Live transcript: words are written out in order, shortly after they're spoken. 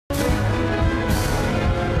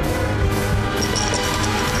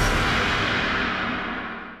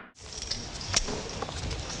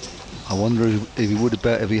I wonder if he would have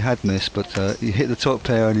bet if he had missed, but he hit the top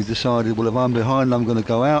pair and he decided, well, if I'm behind, I'm going to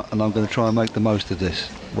go out and I'm going to try and make the most of this.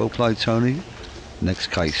 Well played, Tony. Next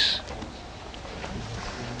case.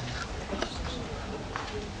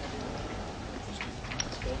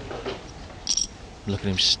 Look at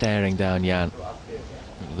him staring down Jan.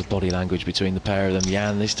 The body language between the pair of them.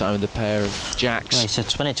 Jan this time with the pair of jacks. Right, so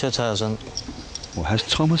 22,000. Well, has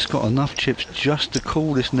Thomas got enough chips just to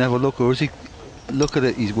call this never look, or is he? Look at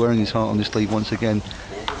it, he's wearing his heart on his sleeve once again.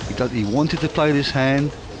 He wanted to play this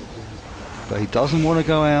hand, but he doesn't want to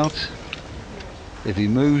go out. If he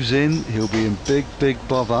moves in, he'll be in big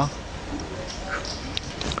bother.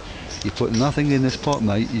 You put nothing in this pot,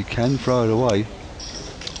 mate, you can throw it away.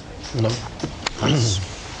 No.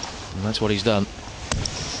 And that's what he's done.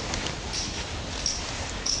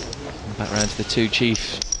 Back round to the two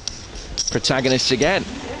chief protagonists again.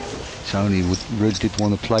 Tony really did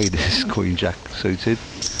want to play this Queen Jack suited.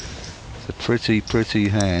 It's a pretty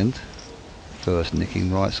hand. First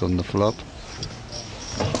nicking rights on the flop.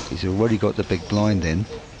 He's already got the big blind in.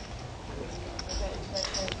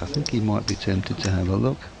 I think he might be tempted to have a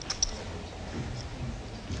look.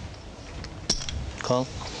 Call.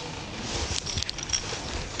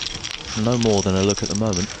 No more than a look at the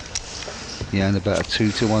moment. Yeah, and about a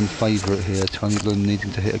 2-1 favourite here. Tony Bloom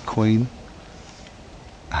needing to hit a queen.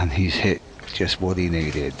 And he's hit just what he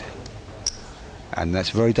needed. And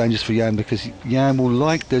that's very dangerous for Jan, because Jan will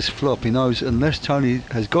like this flop. He knows unless Tony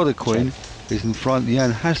has got a queen, he's in front,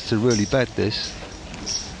 Jan has to really bet this.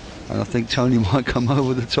 And I think Tony might come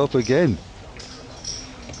over the top again.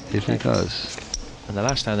 If he does. And the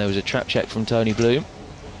last time there was a trap check from Tony Bloom.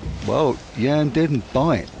 Well, Jan didn't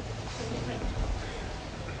bite.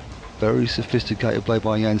 Very sophisticated play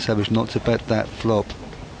by Jan Savage not to bet that flop.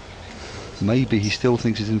 Maybe he still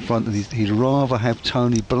thinks he's in front, and he'd rather have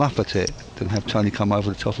Tony bluff at it than have Tony come over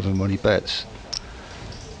the top of him when he bets.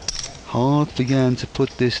 Hard for Jan to put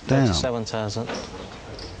this down. 7,000.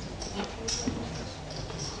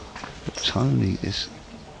 But Tony is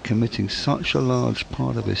committing such a large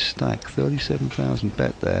part of his stack. 37,000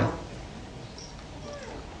 bet there.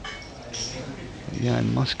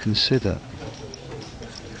 Jan must consider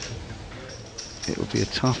it would be a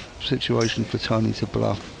tough situation for Tony to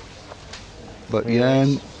bluff. But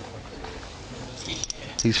Jan,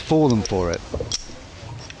 he's fallen for it.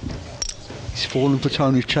 He's fallen for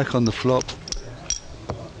Tony's check on the flop.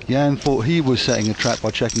 Jan thought he was setting a trap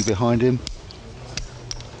by checking behind him.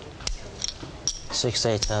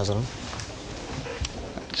 68,000.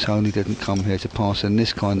 Tony didn't come here to pass in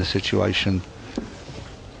this kind of situation.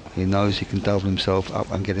 He knows he can double himself up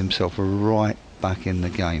and get himself right back in the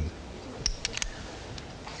game.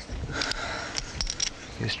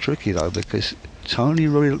 It's tricky though, because Tony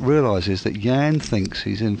realises that Jan thinks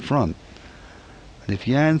he's in front, and if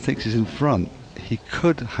Jan thinks he's in front, he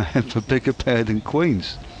could have a bigger pair than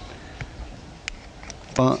queens.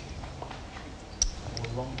 But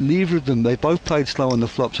neither of them, they both played slow on the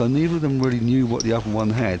flop, so neither of them really knew what the other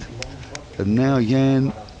one had. And now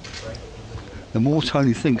Jan, the more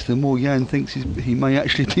Tony thinks, the more Jan thinks he may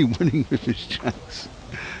actually be winning with his jacks.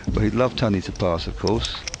 But he'd love Tony to pass, of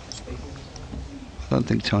course. I don't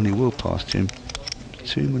think Tony will pass Jim.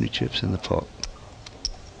 Too many chips in the pot.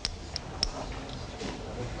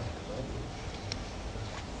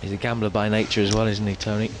 He's a gambler by nature as well, isn't he,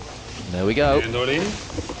 Tony? There we go.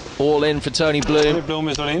 All in for Tony Bloom. Tony Bloom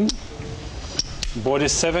is all in. Board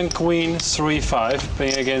is 7 queen 3-5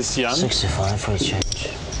 playing against Jan. 65 for a change.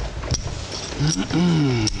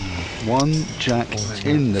 One jack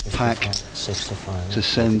in the pack 65. to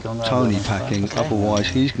send Tony packing, otherwise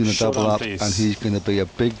he's going to double up and he's going to be a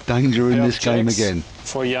big danger in this game again.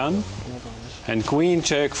 For Jan and queen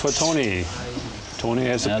check for Tony. Tony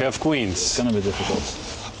has a pair of queens. It's going to be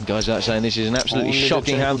difficult. Guys are saying this is an absolutely Only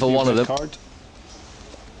shocking the hand for one of them. card.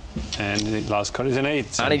 And the last card is an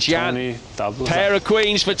 8. And it's Jan. Pair of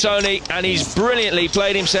queens for Tony, and he's brilliantly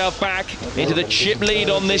played himself back into the chip lead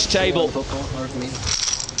on this table.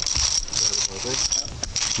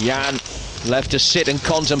 Jan left to sit and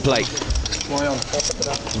contemplate.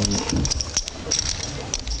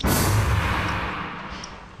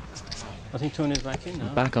 I think Tony's back in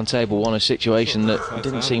now. Back on table one, a situation that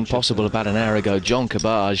didn't seem possible about an hour ago. John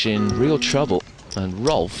Cabbage in real trouble, and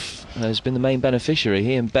Rolf has been the main beneficiary.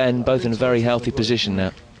 He and Ben both in a very healthy position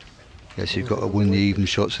now. Yes, you've got to win the even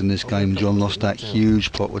shots in this game. John lost that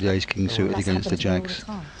huge pot with the ace-king suited against the jacks,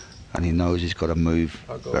 and he knows he's got to move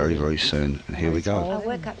very soon. And here we go.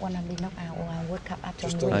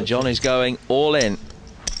 And John is going all in.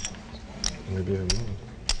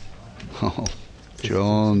 Oh,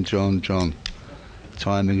 John.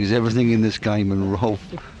 Timing is everything in this game, and Rolf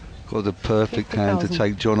Got the perfect hand to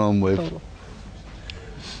take John on with.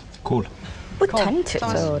 Cool. Wouldn't it?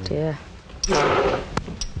 Oh dear. You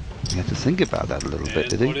had to think about that a little bit,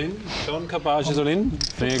 did All he? in. John Cabage is all in.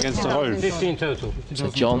 Playing against the Rolf. 15 total. So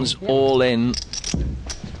John's all in.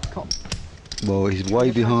 Well, he's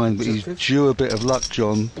way behind, but he's due a bit of luck,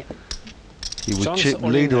 John. He would John's chip all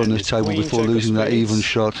in leader on hand. this It's table queen, before check of losing that spades. even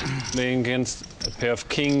shot. Playing against a pair of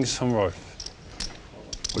kings from Rolf.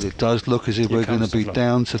 But it does look as if Here we're going to comes the be flop.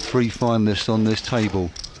 down to 3 finalists on this table.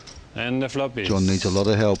 And the flop is John needs a lot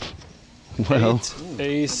of help. Well, 8,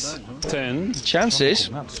 ace, 10. Chances.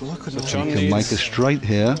 So John he can make needs a straight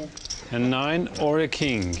here. a 9 or a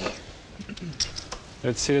king.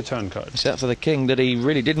 Let's see the turn card. Except for the king that he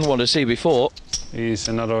really didn't want to see before. Is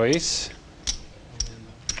another ace.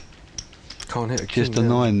 Can't hit a Just a king,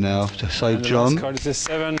 9 now to save And the John. last card is a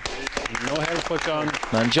 7. No help for John.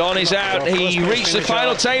 And John is out. He reached the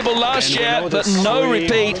final table last And we year, know but the no 3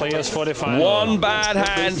 repeat. players for the final. One bad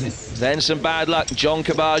hand, then some bad luck. John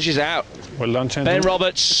Cabage is out. Well done, Ben gentlemen.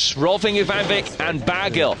 Roberts, Rolf Inge van Vick and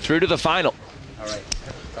Bargill through to the final.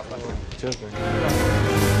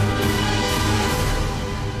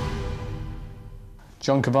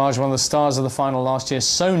 John Cabage, one of the stars of the final last year,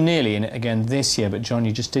 so nearly in it again this year, but John,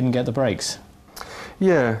 you just didn't get the breaks.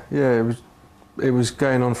 Yeah, it was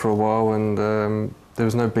going on for a while, and there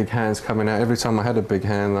was no big hands coming out. Every time I had a big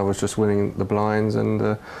hand, I was just winning the blinds,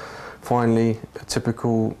 and finally, a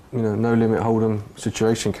typical, no limit hold'em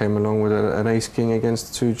situation came along with an ace king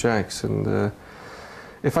against 2 jacks, and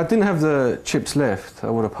if I didn't have the chips left, I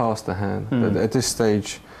would have passed the hand. But at this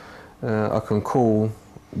stage, I can call,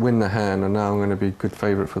 win the hand, and now I'm going to be a good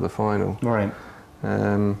favourite for the final. Right.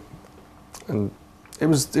 And it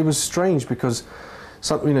was strange because,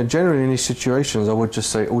 generally in these situations I would just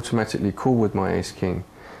say automatically call with my ace king,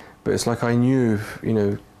 but it's like I knew he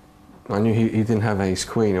didn't have ace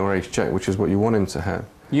queen or ace jack, which is what you want him to have.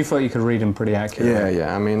 You thought you could read him pretty accurately.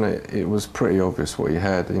 Yeah. I mean, it was pretty obvious what he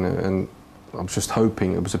had, and I was just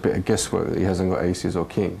hoping it was a bit of guesswork that he hasn't got aces or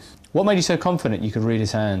kings. What made you so confident you could read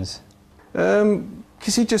his hands?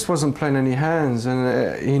 Because he just wasn't playing any hands,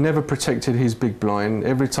 and he never protected his big blind.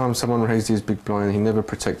 Every time someone raised his big blind, he never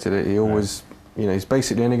protected it. He always, he's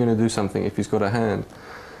basically only going to do something if he's got a hand.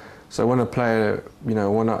 So when a player,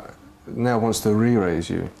 now wants to re-raise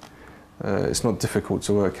you, it's not difficult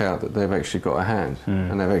to work out that they've actually got a hand,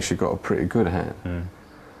 and they've actually got a pretty good hand.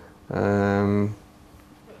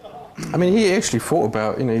 I mean, he actually thought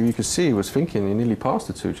about, you could see he was thinking, he nearly passed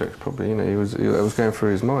the 2 jacks probably, it was going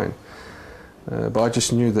through his mind. But I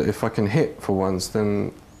just knew that if I can hit for once,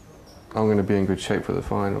 then I'm going to be in good shape for the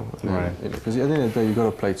final. Right. Because at the end of the day, you've got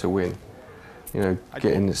to play to win.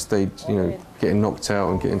 Getting the stage, getting knocked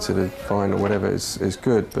out and getting to the final, whatever, is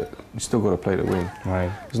good, but you still got to play to win.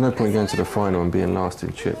 Right. There's no point going to the final and being last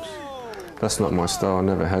in chips. That's not my style,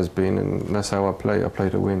 never has been, and that's how I play. I play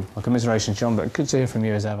to win. Well, commiserations, John, but good to hear from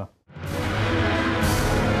you as ever.